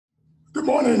Good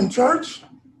morning, church.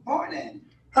 Morning.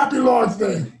 Happy Lord's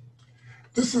Day.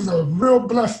 This is a real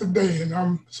blessed day, and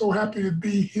I'm so happy to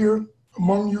be here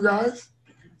among you guys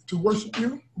to worship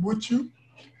you, with you.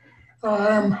 I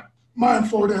am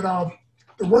mindful that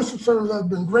the worship service has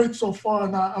been great so far,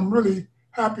 and I'm really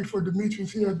happy for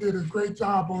Demetrius here. Did a great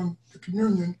job on the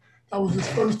communion. That was his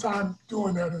first time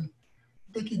doing that, and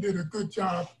I think he did a good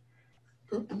job.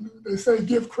 They say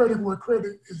give credit where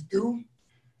credit is due,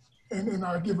 and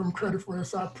I give him credit for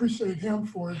this. I appreciate him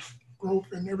for his growth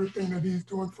and everything that he's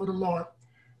doing for the Lord.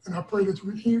 And I pray that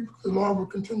the Lord will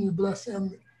continue to bless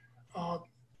him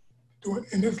doing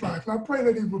in his life. And I pray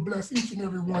that he will bless each and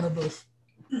every one of us.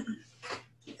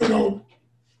 You know,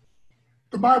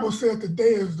 the Bible said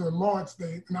today is the Lord's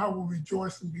day, and I will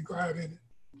rejoice and be glad in it.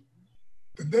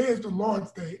 Today is the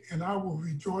Lord's day, and I will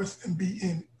rejoice and be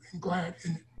glad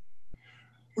in it.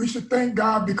 We should thank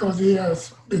God because he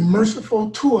has been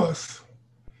merciful to us.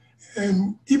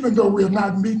 And even though we're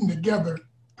not meeting together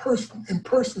in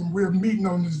person, we're meeting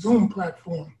on the Zoom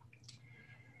platform.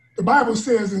 The Bible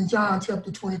says in John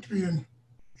chapter 23 and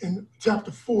in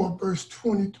chapter 4, verse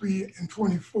 23 and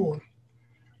 24,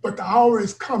 but the hour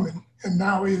is coming, and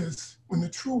now is, when the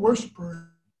true worshipers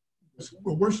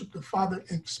will worship the Father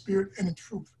in spirit and in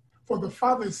truth. For the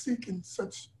Father is seeking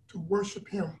such to worship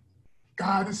him.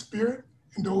 God is spirit,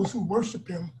 and those who worship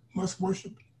him must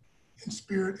worship in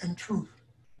spirit and truth.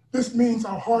 This means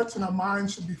our hearts and our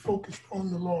minds should be focused on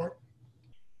the Lord.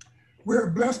 We're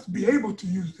blessed to be able to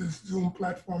use this Zoom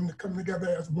platform to come together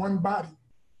as one body.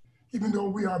 Even though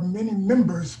we are many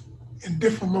members in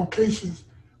different locations,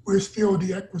 we're still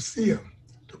the ecclesia,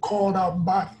 the called out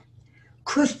body.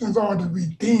 Christians are the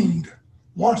redeemed,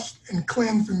 washed and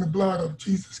cleansed in the blood of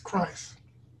Jesus Christ.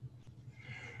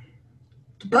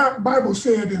 The Bible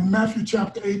said in Matthew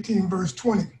chapter 18, verse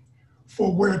 20,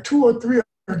 for where two or three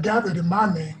are gathered in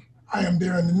my name, I am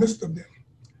there in the midst of them.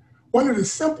 One of the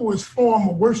simplest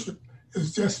forms of worship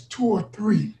is just two or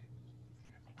three.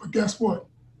 But guess what?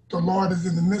 The Lord is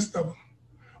in the midst of them.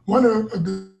 One of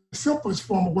the simplest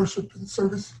form of worship and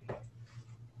service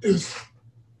is,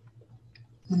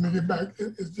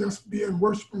 is just being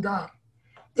worshiping God.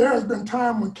 There has been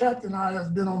time when Captain and I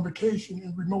have been on vacation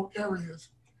in remote areas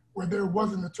where there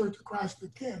wasn't a Church of Christ to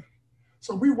attend.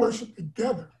 So we worshiped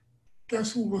together.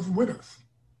 Guess who was with us?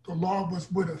 The Lord was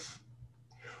with us.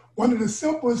 One of the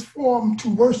simplest forms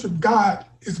to worship God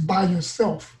is by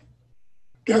yourself.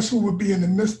 Guess who will be in the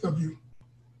midst of you?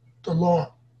 The Lord.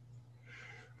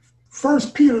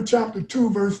 1 Peter chapter 2,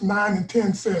 verse 9 and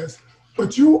 10 says,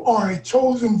 but you are a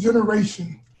chosen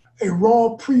generation, a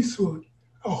royal priesthood,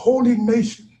 a holy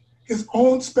nation, his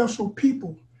own special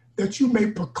people, that you may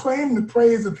proclaim the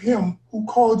praise of him who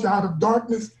called you out of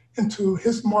darkness into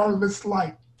his marvelous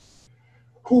light,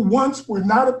 who once were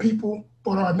not a people,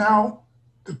 but are now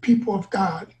the people of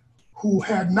God, who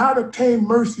had not obtained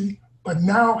mercy, but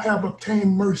now have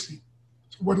obtained mercy.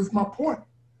 So what is my point?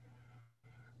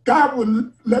 God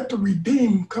will let the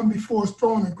redeemed come before his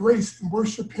throne of grace and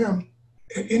worship him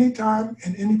at any time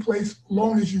and any place, as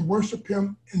long as you worship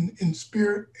him in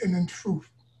spirit and in truth.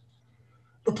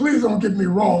 But please don't get me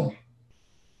wrong.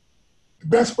 The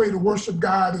best way to worship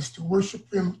God is to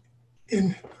worship him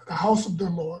in the house of the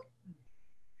Lord.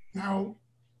 Now,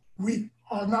 we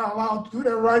are not allowed to do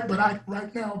that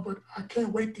right now, but I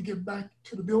can't wait to get back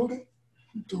to the building,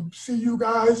 to see you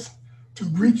guys, to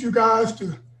greet you guys,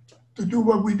 to do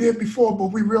what we did before,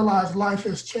 but we realize life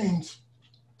has changed.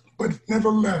 But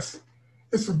nevertheless,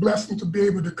 it's a blessing to be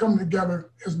able to come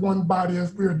together as one body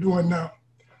as we are doing now.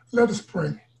 Let us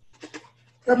pray.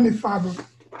 Heavenly Father,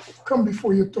 come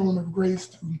before your throne of grace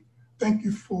to thank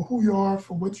you for who you are,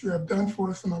 for what you have done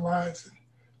for us in our lives. And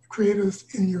you created us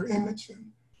in your image,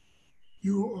 and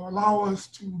you allow us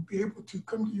to be able to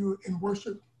come to you in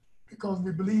worship because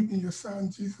we believe in your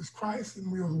Son, Jesus Christ,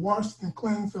 and we are washed and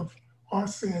cleansed of our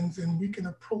sins, and we can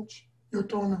approach your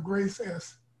throne of grace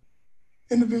as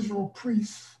individual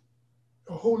priests,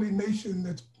 a holy nation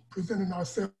that's presenting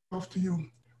ourselves to you.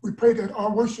 We pray that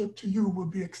our worship to you will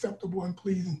be acceptable and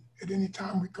pleasing at any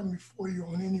time we come before you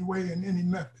in any way and any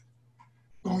method,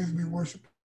 as long as we worship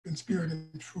in spirit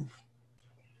and truth.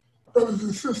 Brothers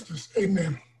and sisters,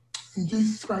 amen. In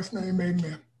Jesus Christ's name,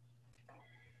 amen.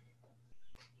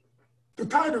 The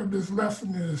title of this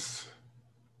lesson is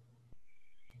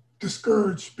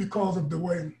Discouraged Because of the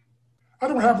Way. I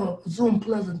don't have a Zoom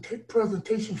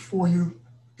presentation for you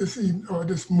this evening or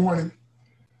this morning,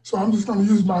 so I'm just going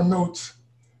to use my notes.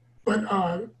 But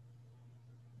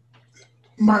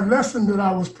my lesson that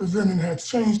I was presenting has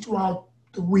changed throughout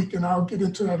the week, and I'll get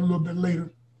into that a little bit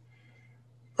later.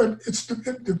 But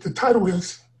the title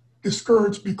is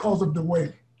Discouraged Because of the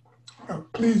Way.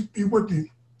 Please be with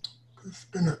me. It's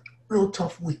been a real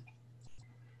tough week.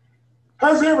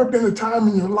 Has there ever been a time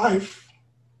in your life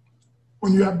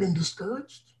when you have been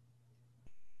discouraged?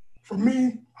 For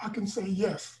me, I can say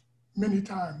yes, many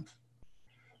times.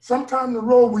 Sometimes the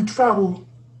road we travel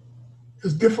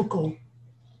is difficult,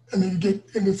 and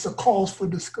it's a cause for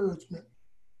discouragement.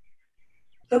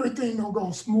 Everything don't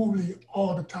go smoothly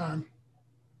all the time.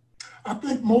 I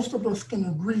think most of us can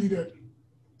agree that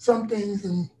some things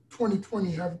in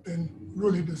 2020 have been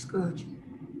really discouraging.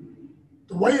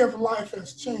 The way of life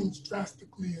has changed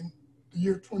drastically in the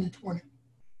year 2020.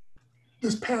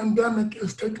 This pandemic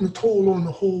is taking a toll on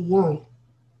the whole world.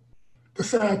 The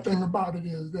sad thing about it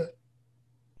is that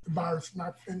the virus is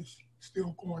not finished, it's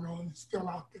still going on, it's still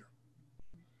out there.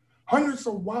 Hundreds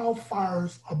of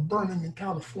wildfires are burning in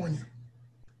California.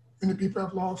 Many people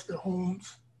have lost their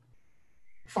homes.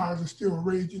 Fires are still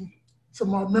raging. Some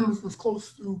of our members was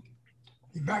close to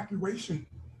evacuation.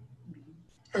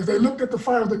 As they looked at the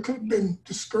fire, they could have been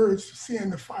discouraged seeing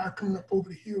the fire coming up over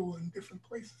the hill in different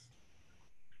places.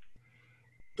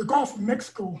 The Gulf of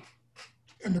Mexico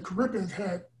and the Caribbean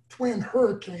had twin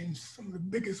hurricanes, some of the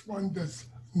biggest ones that's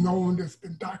known, that's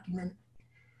been documented.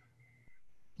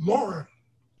 Laura,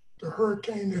 the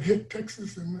hurricane that hit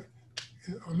Texas and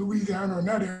Louisiana and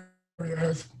that area,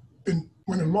 has been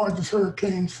one of the largest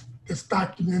hurricanes that's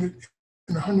documented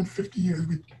in 150 years.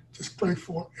 We just pray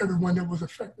for everyone that was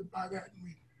affected by that. And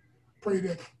we pray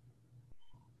that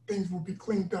things will be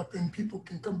cleaned up and people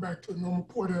can come back to a normal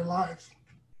part of their lives.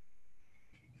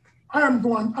 I'm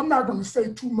not going to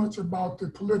say too much about the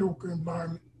political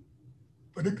environment,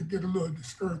 but it could get a little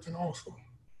discouraging also.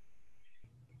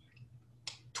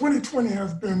 2020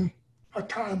 has been a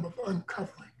time of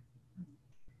uncovering.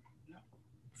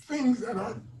 Things that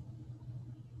are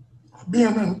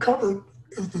being uncovered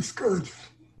is discouraging.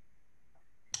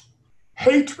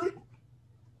 Hatred,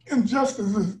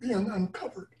 injustice is being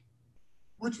uncovered,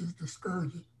 which is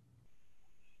discouraging.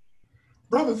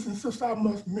 Brothers and sisters, I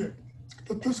must admit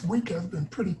that this week has been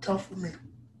pretty tough for me.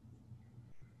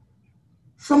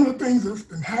 Some of the things that's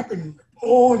been happening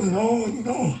on and on and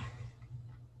on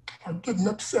are getting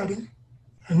upsetting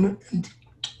and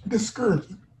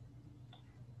discouraging.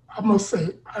 I must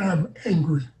say, I am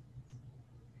angry.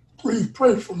 Please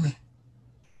pray for me.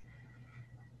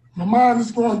 My mind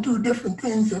is going through different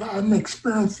things that I'm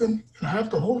experiencing, and I have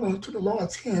to hold on to the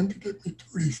Lord's hand to get me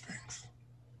through these things.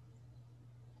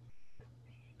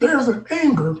 There's an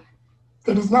anger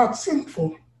that is not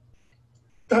sinful.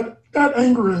 That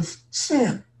anger is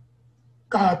sin.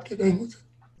 God get angry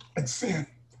at sin.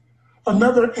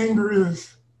 Another anger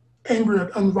is angry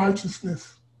at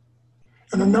unrighteousness.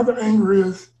 And another anger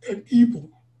is at evil.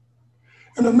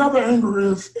 And another anger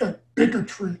is at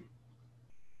bigotry.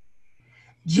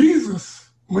 Jesus,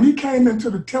 when he came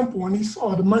into the temple and he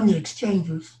saw the money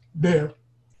exchangers there,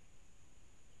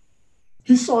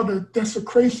 he saw the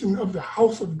desecration of the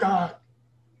house of God,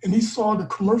 and he saw the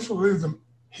commercialism.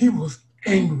 He was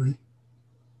angry.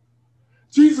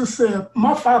 Jesus said,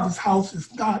 my Father's house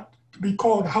is not to be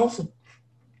called a house of,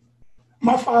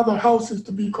 my Father's house is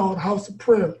to be called a house of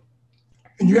prayer,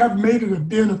 and you have made it a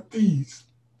den of thieves.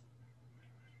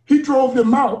 He drove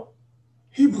them out.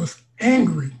 He was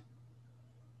angry.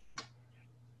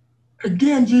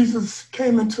 Again, Jesus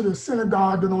came into the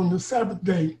synagogue and on the Sabbath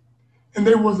day, and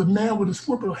there was a man with a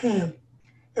swivel hand,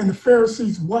 and the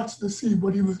Pharisees watched to see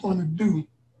what he was going to do.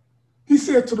 He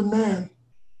said to the man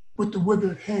with the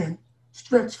withered hand,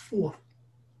 stretch forth.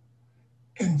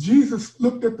 And Jesus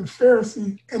looked at the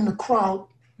Pharisee and the crowd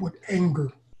with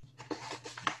anger.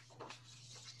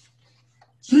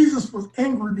 Jesus was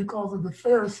angry because of the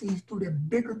Pharisees through their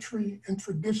bigotry and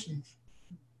traditions.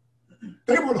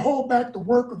 They would hold back the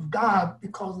work of God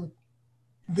because of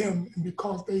them and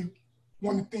because they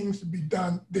wanted things to be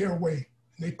done their way.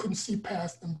 And they couldn't see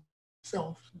past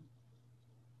themselves.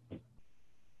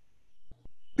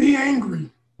 Be angry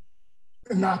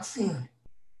and not sin.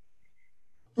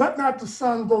 Let not the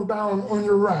sun go down on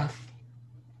your wrath.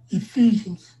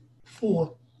 Ephesians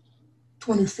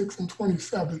 4:26 and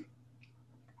 27.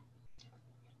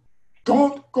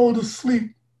 Don't go to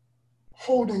sleep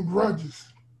holding grudges.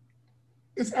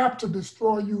 It's apt to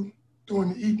destroy you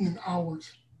during the evening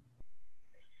hours.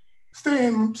 Stay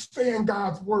in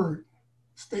God's word.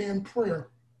 Stay in prayer.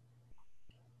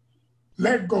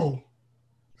 Let go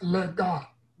and let God.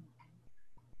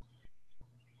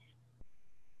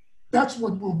 That's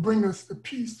what will bring us the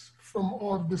peace from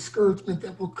all the discouragement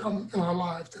that will come in our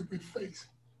lives that we face.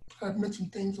 I've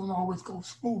mentioned things don't always go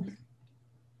smoothly.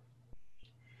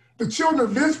 The children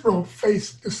of Israel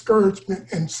faced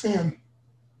discouragement and sin,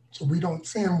 so we don't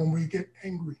sin when we get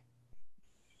angry.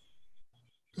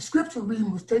 The scripture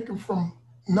reading was taken from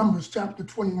Numbers chapter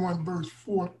 21, verse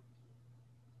 4,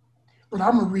 but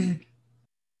I'm going to read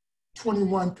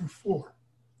 21 through 4.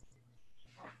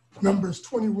 Numbers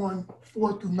 21,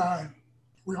 4 through 9.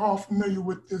 We're all familiar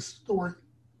with this story.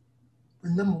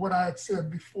 Remember what I had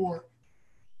said before.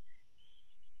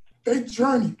 They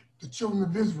journeyed, the children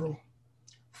of Israel,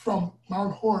 from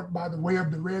Mount Horeb by the way of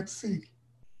the Red Sea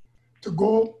to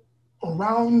go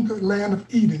around the land of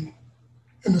Eden,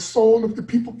 and the soul of the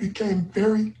people became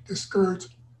very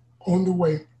discouraged on the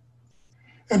way.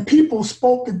 And people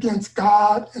spoke against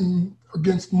God and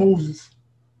against Moses.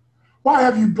 Why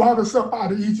have you brought us up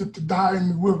out of Egypt to die in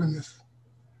the wilderness?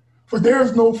 For there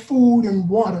is no food and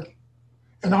water,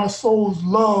 and our souls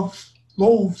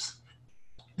loathes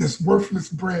this worthless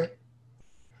bread.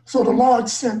 So the Lord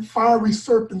sent fiery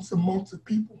serpents amongst the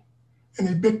people, and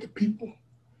they bit the people,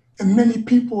 and many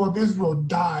people of Israel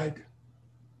died.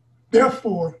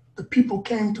 Therefore, the people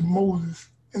came to Moses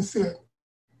and said,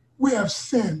 we have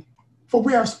sinned, for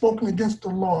we have spoken against the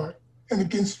Lord and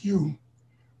against you.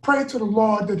 Pray to the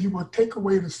Lord that he will take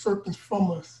away the serpents from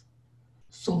us.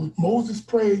 So Moses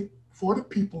prayed for the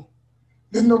people.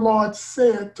 Then the Lord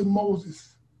said to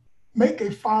Moses, make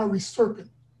a fiery serpent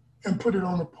and put it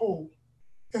on a pole,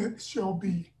 and it shall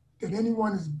be that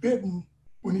anyone is bitten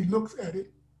when he looks at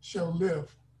it shall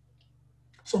live.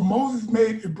 So Moses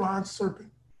made a bronze serpent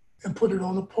and put it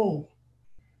on a pole.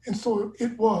 And so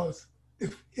it was,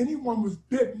 if anyone was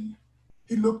bitten,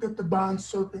 he looked at the bronze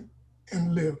serpent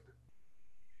and lived.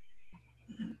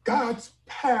 God's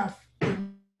path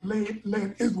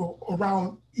led Israel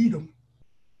around Edom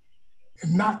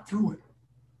and not through it.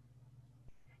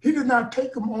 He did not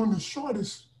take them on the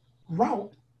shortest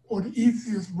route or the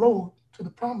easiest road to the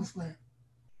promised land.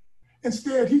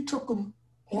 Instead, he took them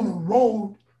on a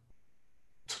road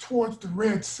towards the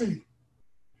Red Sea.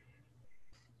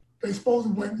 They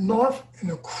supposedly went north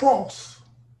and across.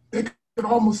 They could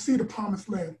almost see the promised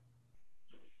land.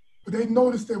 But they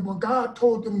noticed that when God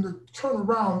told them to turn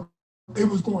around, they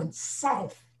was going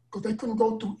south because they couldn't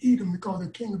go through Edom because the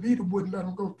king of Edom wouldn't let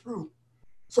them go through.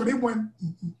 So they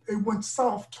went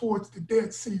south towards the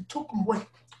Dead Sea, took them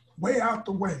way out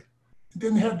the way, and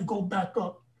then they had to go back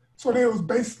up. So they was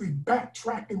basically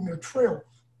backtracking their trails.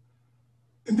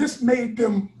 And this made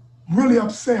them really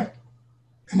upset,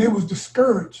 and they was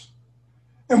discouraged.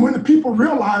 And when the people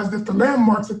realized that the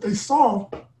landmarks that they saw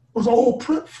was old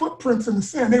footprints in the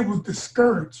sand, they was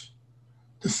discouraged.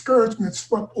 Discouragement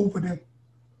swept over them.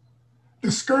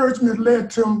 Discouragement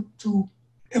led them to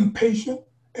impatient,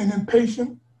 and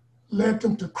impatient led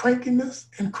them to crankiness,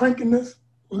 and crankiness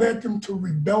led them to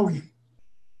rebellion.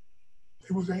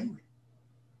 They was angry.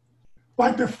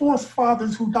 Like their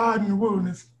forefathers who died in the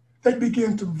wilderness, they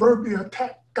began to verbally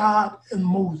attack God and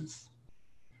Moses.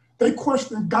 They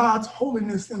questioned God's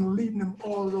holiness in leading them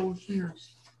all those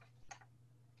years.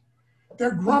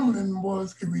 Their grumbling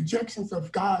was a rejection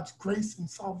of God's grace and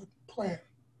sovereign plan.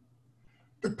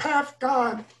 The path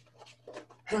God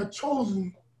had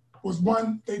chosen was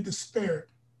one they despaired.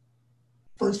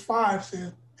 Verse 5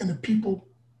 said, and the people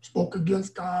spoke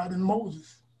against God and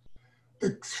Moses.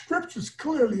 The scriptures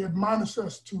clearly admonish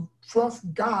us to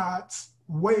trust God's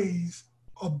ways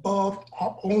above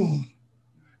our own,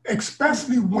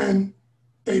 especially when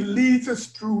they lead us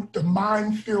through the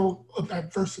minefield of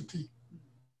adversity.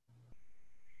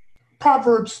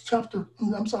 Psalms chapter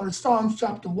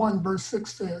 1, verse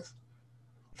 6 says,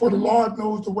 for the Lord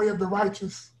knows the way of the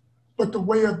righteous, but the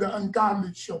way of the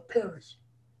ungodly shall perish.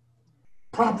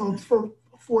 Proverbs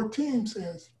 14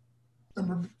 says,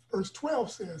 verse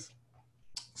 12 says,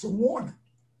 it's a warning.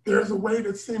 There's a way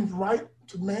that seems right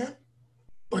to man,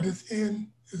 but its end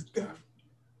is death.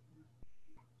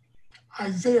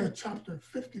 Isaiah chapter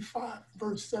 55,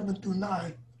 verse 7 through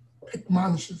 9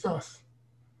 admonishes us.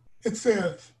 It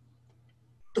says,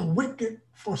 the wicked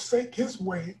forsake his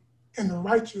way, and the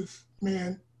righteous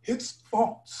man his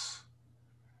thoughts.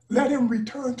 Let him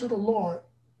return to the Lord,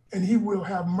 and he will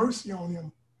have mercy on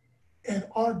him. And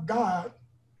our God,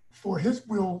 for his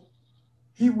will,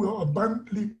 he will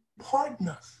abundantly pardon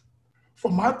us. For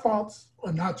my thoughts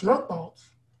are not your thoughts,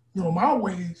 nor my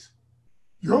ways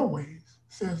your ways,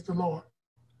 says the Lord.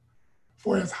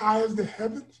 For as high as the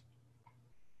heavens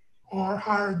are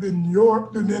higher than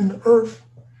the earth,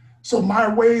 so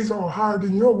my ways are higher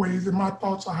than your ways, and my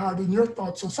thoughts are higher than your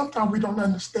thoughts. So sometimes we don't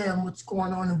understand what's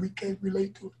going on and we can't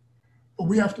relate to it. But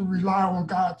we have to rely on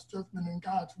God's judgment and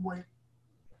God's way.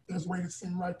 There's a way to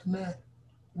seem right to man.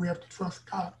 We have to trust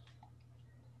God.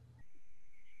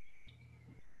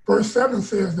 Verse 7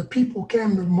 says, the people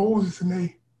came to Moses and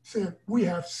they said, we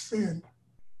have sinned,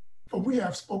 for we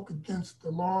have spoken against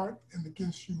the Lord and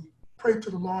against you. prayed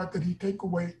to the Lord that he take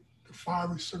away the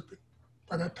fiery serpent.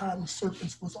 By that time, the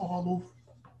serpents was all over.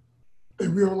 They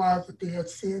realized that they had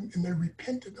sinned and they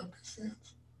repented of their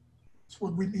sins. That's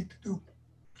what we need to do,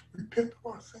 repent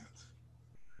of our sins.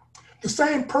 The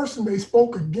same person they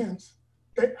spoke against,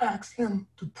 they asked him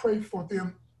to pray for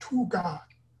them to God.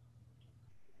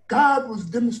 God was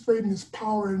demonstrating his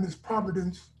power and his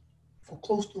providence for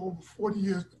close to over 40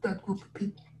 years with that group of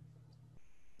people.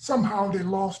 Somehow they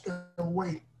lost their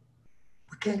way.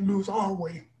 We can't lose our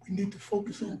way. We need to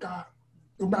focus on God.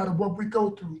 No matter what we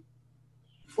go through,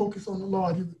 focus on the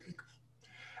Lord, he will take us.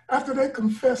 After they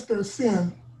confessed their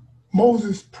sin,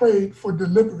 Moses prayed for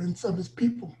deliverance of his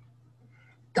people.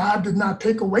 God did not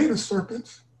take away the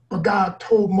serpents, but God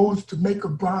told Moses to make a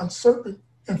bronze serpent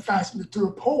and fasten it to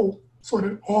a pole so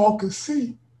that all could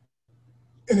see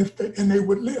and they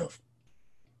would live.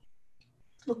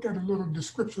 Look at a little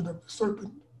description of the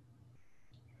serpent.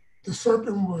 The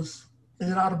serpent was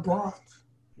made out of bronze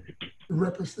to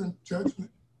represent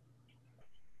judgment.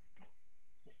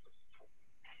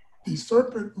 The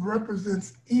serpent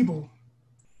represents evil.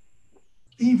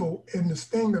 Evil and the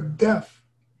sting of death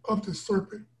of the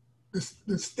serpent.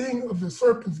 The sting of the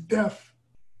serpent's death,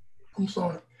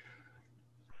 the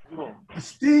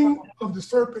sting of the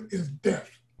serpent is death.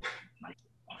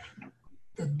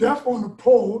 The death on the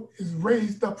pole is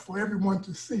raised up for everyone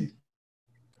to see.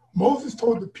 Moses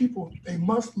told the people they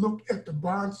must look at the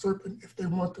bronze serpent if they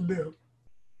want to live.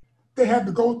 They had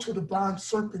to go to the bronze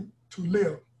serpent to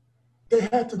live. They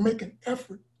had to make an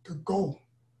effort to go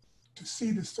to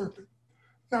see the serpent.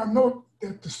 Now note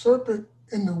that the serpent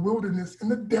in the wilderness, in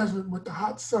the desert with the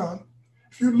hot sun,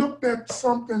 if you looked at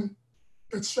something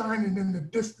that's shining in the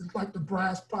distance, like the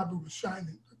brass probably was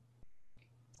shining,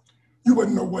 you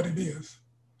wouldn't know what it is.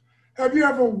 Have you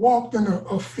ever walked in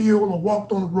a field or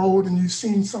walked on a road and you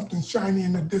seen something shiny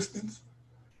in the distance?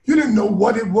 You didn't know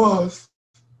what it was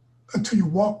until you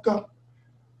walked up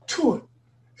to it.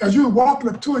 As you were walking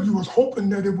up to it, you was hoping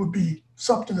that it would be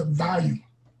something of value.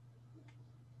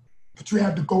 But you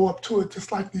had to go up to it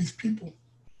just like these people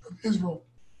of Israel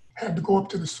had to go up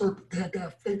to the serpent. They had to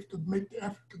have faith to make the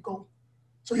effort to go.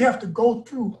 So you have to go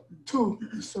through to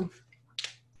the serpent.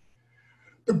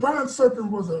 The bronze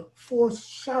serpent was a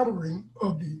foreshadowing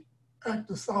of the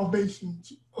act of salvation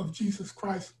of Jesus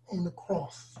Christ on the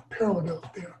cross. Parallel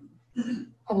there.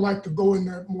 I would like to go in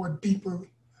that more deeper.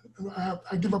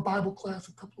 I give a Bible class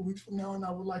a couple of weeks from now, and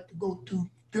I would like to go to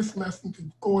this lesson to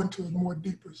go into it more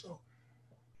deeper. So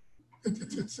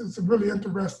it's a really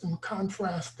interesting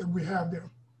contrast that we have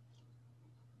there.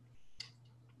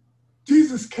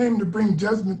 Jesus came to bring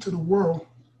judgment to the world.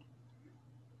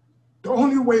 The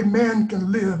only way man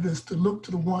can live is to look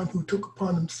to the one who took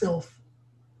upon himself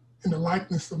in the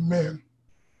likeness of man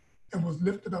and was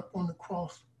lifted up on the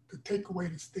cross to take away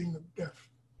the sting of death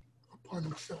upon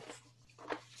himself.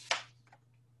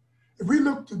 If we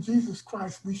look to Jesus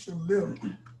Christ, we should live,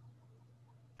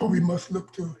 but we must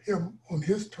look to him on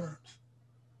his terms.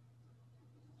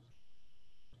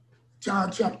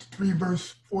 John chapter 3,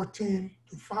 verse 14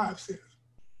 to 5 says,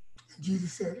 and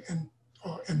Jesus said,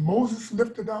 and Moses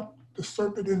lifted up the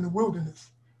serpent in the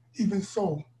wilderness, even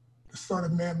so the Son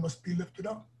of Man must be lifted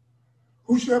up.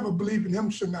 Whosoever believe in him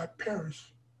shall not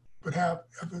perish, but have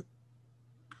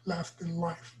everlasting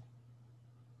life.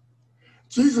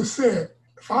 Jesus said,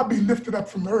 if I be lifted up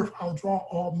from the earth, I'll draw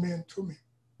all men to me.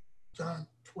 John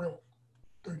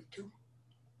 12:32.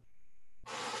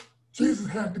 Jesus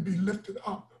had to be lifted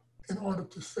up in order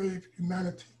to save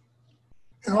humanity,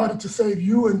 in order to save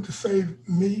you and to save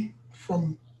me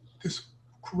from this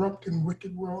corrupt and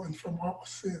wicked world and from our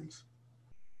sins.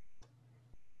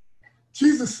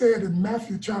 Jesus said in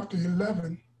Matthew chapter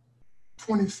 11,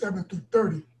 27 through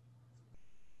 30,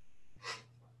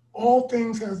 all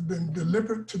things has been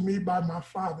delivered to me by my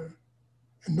Father,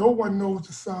 and no one knows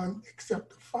the Son except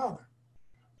the Father.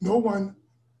 No one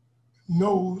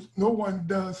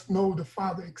does know the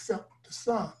Father except the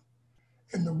Son,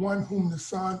 and the one whom the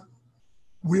Son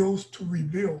wills to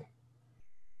reveal.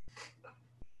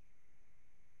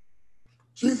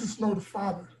 Jesus knows the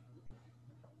Father.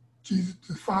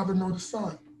 The Father knows the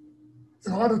Son.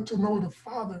 In order to know the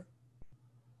Father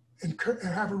and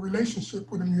have a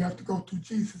relationship with him, you have to go through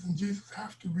Jesus, and Jesus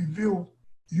has to reveal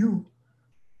you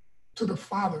to the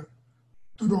Father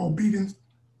through the obedience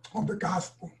of the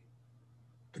gospel,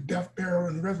 the death, burial,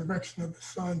 and resurrection of the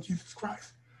Son, Jesus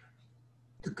Christ.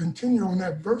 To continue on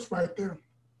that verse right there,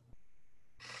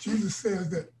 Jesus says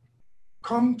that,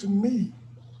 come to me,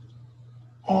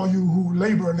 all you who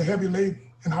labor and heavy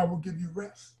laden, and I will give you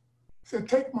rest. He said,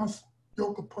 take my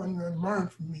yoke upon you and learn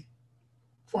from me,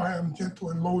 for I am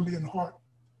gentle and lowly in heart,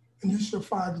 and you shall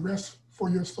find rest for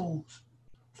your souls.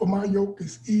 For my yoke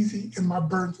is easy and my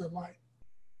burdens are light.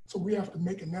 So we have to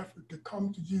make an effort to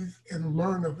come to Jesus and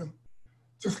learn of him.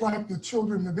 Just like the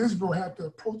children of Israel had to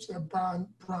approach that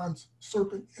bronze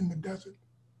serpent in the desert.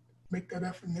 Make that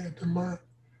effort there to learn.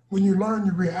 When you learn,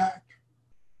 you react.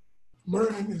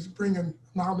 Learning is bringing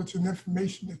knowledge and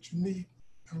information that you need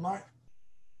in life.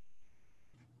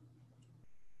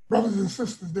 Brothers and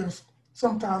sisters, there's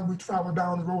sometimes we travel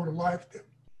down the road of life that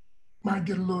might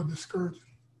get a little discouraging.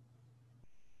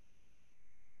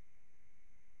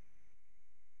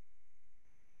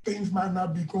 Things might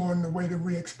not be going the way that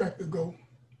we expect to go.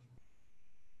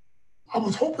 I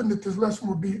was hoping that this lesson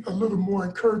would be a little more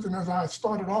encouraging as I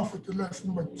started off with the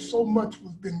lesson, but so much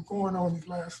has been going on this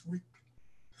last week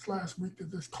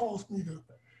that this caused me to,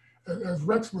 as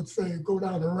Rex would say, go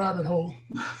down a rabbit hole.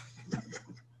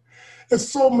 There's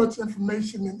so much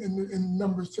information in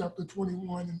Numbers chapter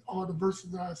 21 and all the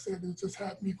verses that I said, it just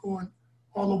had me going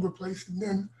all over the place. And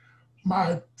then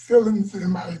my feelings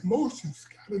and my emotions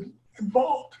got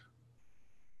involved.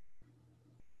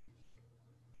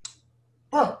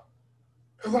 But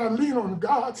as I lean on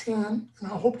God's hand,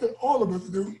 and I hope that all of us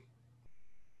do,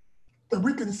 that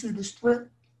we can see the strength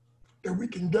that we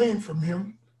can gain from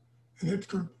him, and it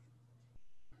could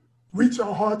reach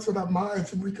our hearts and our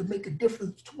minds, and we can make a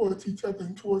difference towards each other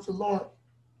and towards the Lord.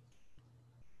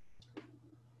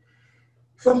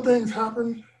 Some things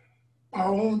happen by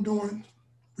our own doing.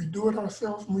 We do it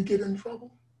ourselves and we get in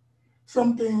trouble.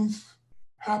 Some things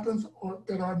happen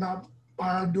that are not by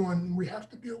our doing, and we have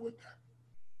to deal with that.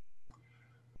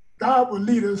 God will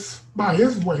lead us by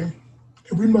his way,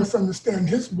 and we must understand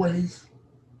his ways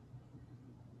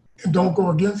and don't go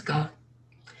against God.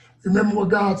 Remember what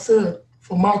God said,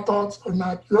 for my thoughts are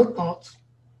not your thoughts,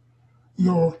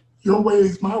 nor your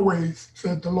ways my ways,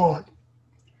 said the Lord.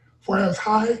 For as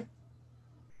high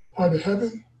are the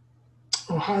heaven,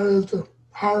 or higher as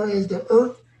the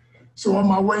earth, so are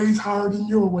my ways higher than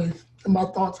your ways, and my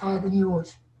thoughts higher than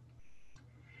yours.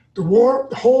 The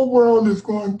whole world is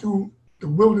going through the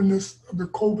wilderness of the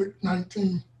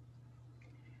COVID-19.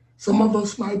 Some of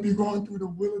us might be going through the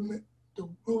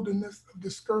wilderness of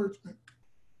discouragement.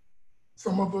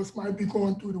 Some of us might be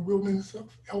going through the wilderness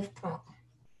of health problems.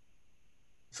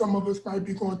 Some of us might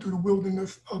be going through the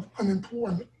wilderness of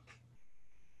unemployment.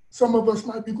 Some of us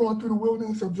might be going through the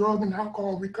wilderness of drug and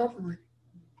alcohol recovery.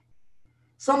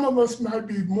 Some of us might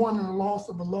be mourning the loss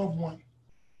of a loved one.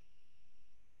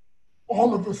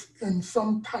 All of us in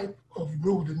some type of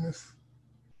wilderness.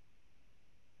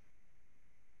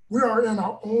 We are in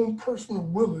our own personal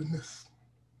wilderness,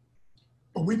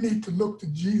 but we need to look to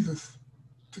Jesus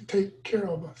to take care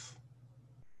of us.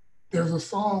 There's a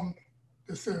song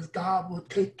that says, God will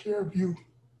take care of you.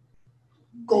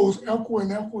 Goes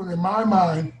echoing in my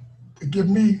mind to give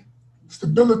me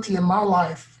stability in my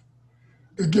life,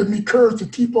 to give me courage to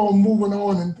keep on moving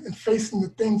on and facing the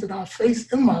things that I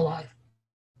face in my life.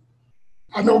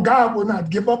 I know God will not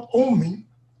give up on me.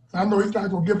 I know he's not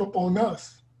going to give up on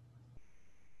us.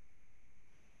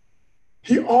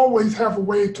 He always have a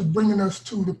way to bringing us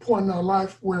to the point in our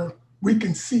life where we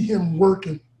can see him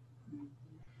working.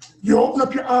 You open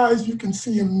up your eyes, you can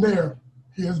see him there.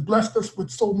 He has blessed us with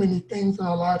so many things in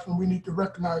our life, and we need to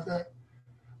recognize that.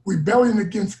 Rebellion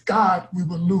against God, we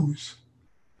will lose.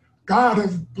 God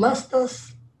has blessed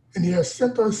us, and he has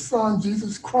sent our son,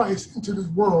 Jesus Christ, into this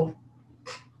world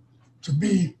to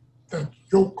be that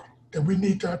yoke that we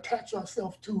need to attach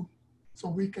ourselves to so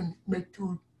we can make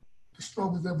through the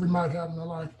struggles that we might have in our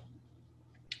life.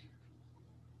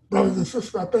 Brothers and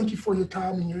sisters, I thank you for your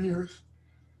time and your ears.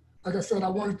 Like I said, I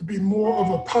wanted to be more of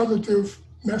a positive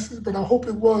message, but I hope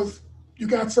it was, you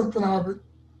got something out of it.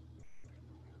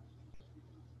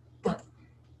 But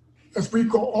as we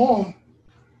go on,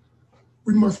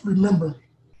 we must remember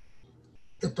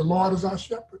that the Lord is our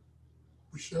shepherd.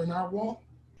 We shall not want.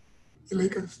 He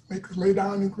make us lay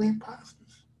down in green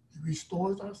pastures. He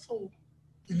restores our soul.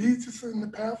 He leads us in the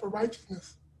path of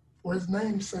righteousness for his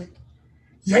name's sake.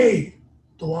 Yea,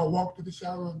 though I walk through the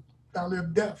shadow of the valley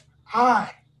of death,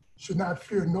 I should not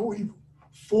fear no evil,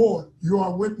 for you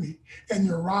are with me, and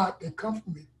your rod that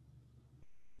comfort me.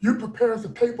 You prepare a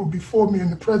table before me in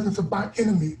the presence of my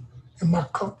enemy, and my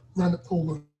cup runneth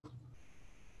over.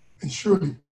 And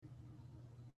surely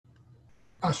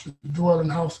I should dwell in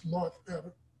the house of the Lord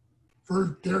forever.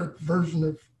 Derrick version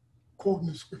of quoting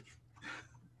the scripture.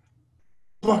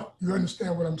 But you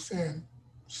understand what I'm saying.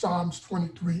 Psalms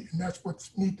 23, and that's what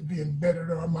needs to be embedded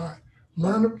in our mind.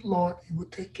 Learn of the Lord, he will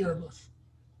take care of us.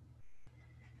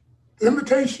 The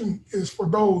invitation is for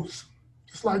those,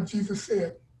 just like Jesus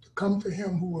said, to come to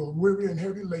him who are weary and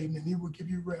heavy laden, and he will give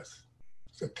you rest.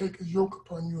 said, take his yoke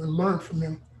upon you and learn from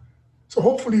him. So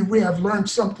hopefully we have learned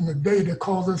something today that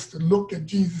calls us to look at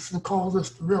Jesus and calls us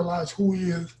to realize who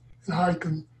he is and how he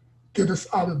can get us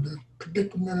out of the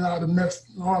predicament and out of the mess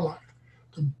in our life.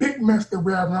 The big mess that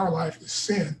we have in our life is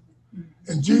sin.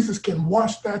 And Jesus can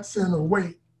wash that sin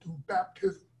away through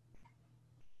baptism.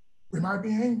 We might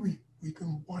be angry. We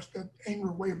can wash that anger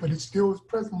away, but it still is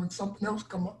present when something else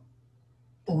comes up.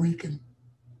 But we can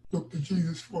look to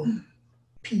Jesus for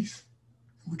peace.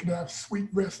 We can have sweet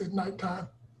rest at nighttime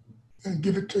and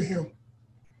give it to him.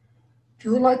 If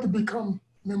you would like to become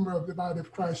a member of the body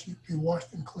of Christ, you can be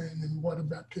washed and cleansed in water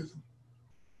baptism.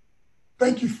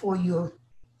 Thank you for your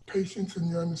patience and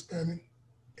your understanding.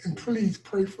 And please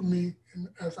pray for me and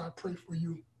as I pray for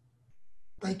you.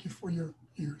 Thank you for your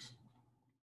ears.